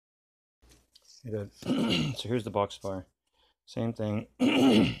So here's the box spar. Same thing.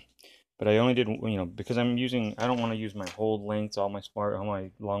 But I only did, because I don't want to use my whole length, all my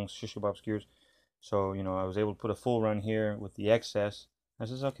long shish kebab skewers. So, I was able to put a full run here with the excess. I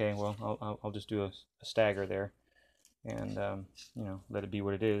says, okay, well, I'll just do a stagger there and, let it be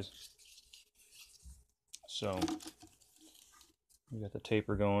what it is. So, we got the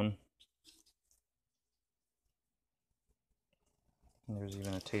taper going. And there's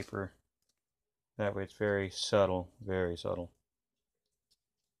even a taper. That way it's very subtle, very subtle.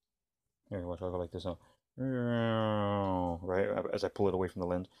 Here, watch, I'll go like this. Right, as I pull it away from the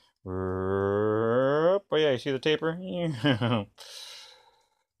lens. Oh yeah, you see the taper?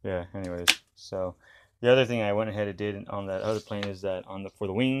 Yeah, anyways. So the other thing I went ahead and did on that other plane is that for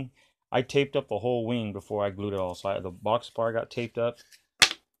the wing, I taped up the whole wing before I glued it all. So the box spar got taped up.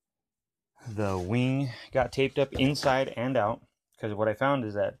 The wing got taped up inside and out. Because what I found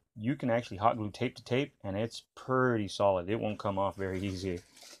is that you can actually hot glue tape to tape and it's pretty solid. It won't come off very easy.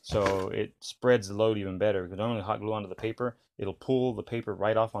 So it spreads the load even better. Because normally hot glue onto the paper, it'll pull the paper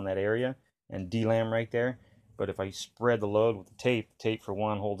right off on that area and delam right there. But if I spread the load with the tape for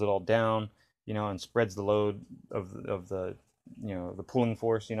one holds it all down, and spreads the load of the, the pulling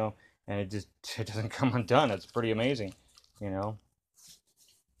force, and it doesn't come undone. It's pretty amazing, How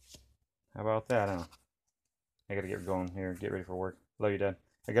about that, huh? I gotta get going here, get ready for work. Love you, Dad.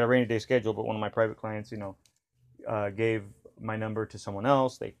 I got a rainy day schedule, but one of my private clients, gave my number to someone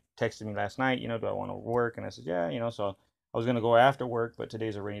else. They texted me last night, do I want to work? And I said, yeah, so I was gonna go after work, but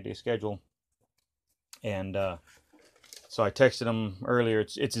today's a rainy day schedule. And so I texted him earlier.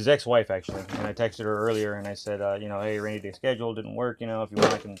 It's his ex-wife actually, and I texted her earlier and I said, hey, rainy day schedule didn't work. If you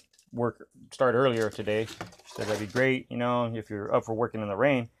want, I can start earlier today. She said that'd be great. If you're up for working in the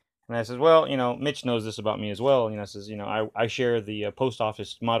rain. And I said, well, Mitch knows this about me as well. Says, I share the post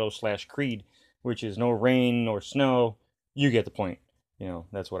office motto / creed, which is no rain nor snow. You get the point.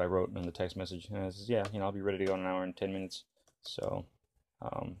 That's what I wrote in the text message. And I says, yeah, I'll be ready to go in an hour and 10 minutes. So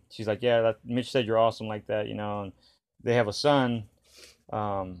she's like, yeah, Mitch said you're awesome like that, and they have a son,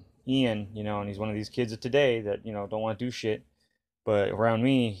 Ian, and he's one of these kids of today that, don't want to do shit. But around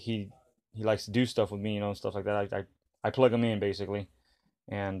me, he likes to do stuff with me, stuff like that. I plug him in basically.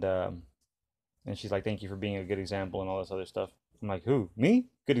 And she's like, thank you for being a good example and all this other stuff. I'm like, who? Me?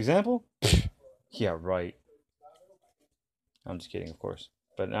 Good example? Yeah, right. I'm just kidding, of course.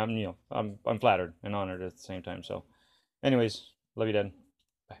 But I'm flattered and honored at the same time. So, anyways, love you, Dad.